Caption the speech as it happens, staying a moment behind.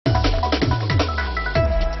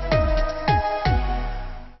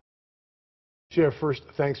Sheriff, first,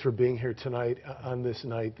 thanks for being here tonight on this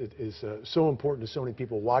night that is so important to so many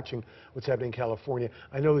people watching what's happening in California.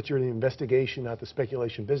 I know that you're in the investigation, not the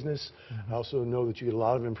speculation business. I also know that you get a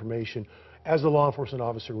lot of information. As a law enforcement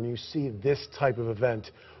officer, when you see this type of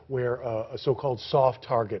event where a so-called soft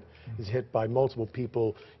target is hit by multiple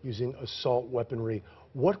people using assault weaponry,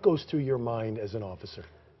 what goes through your mind as an officer?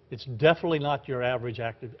 It's definitely not your average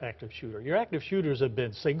active shooter. Your active shooters have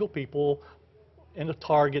been single people in a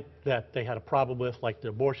target that they had a problem with, like the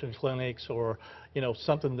abortion clinics or,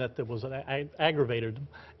 something that was aggravated them.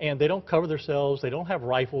 And they don't cover themselves, they don't have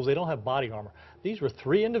rifles, they don't have body armor. These were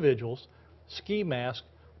three individuals, ski mask,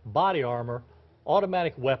 body armor,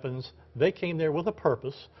 automatic weapons. They came there with a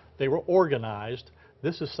purpose. They were organized.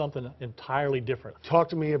 This is something entirely different. Talk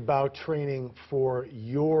to me about training for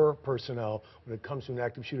your personnel when it comes to an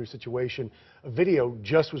active shooter situation. A video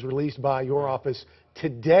just was released by your office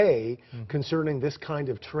today concerning this kind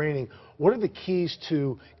of training. What are the keys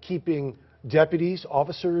to keeping deputies,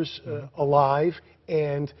 officers alive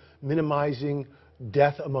and minimizing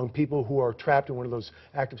death among people who are trapped in one of those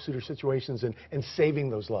active shooter situations and saving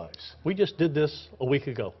those lives? We just did this a week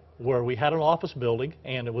ago, where we had an office building,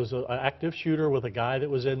 and it was an active shooter with a guy that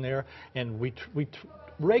was in there, and we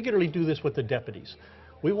regularly do this with the deputies.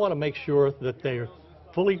 We want to make sure that they're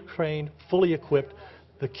fully trained, fully equipped.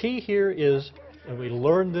 The key here is, and we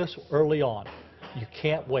learned this early on, you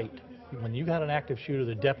can't wait. When you got an active shooter,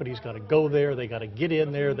 the deputy's got to go there, they got to get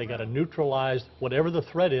in there, they got to neutralize whatever the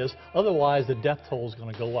threat is, otherwise the death toll is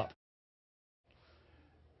going to go up.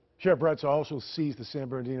 Sheriff Bretz also sees the San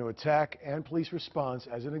Bernardino attack and police response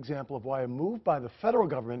as an example of why a move by the federal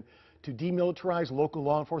government to demilitarize local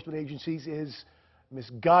law enforcement agencies is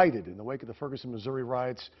misguided. In the wake of the Ferguson, Missouri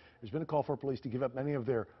riots, there's been a call for police to give up many of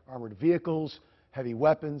their armored vehicles, heavy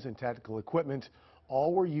weapons, and tactical equipment.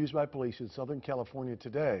 All were used by police in Southern California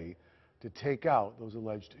today to take out those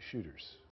alleged shooters.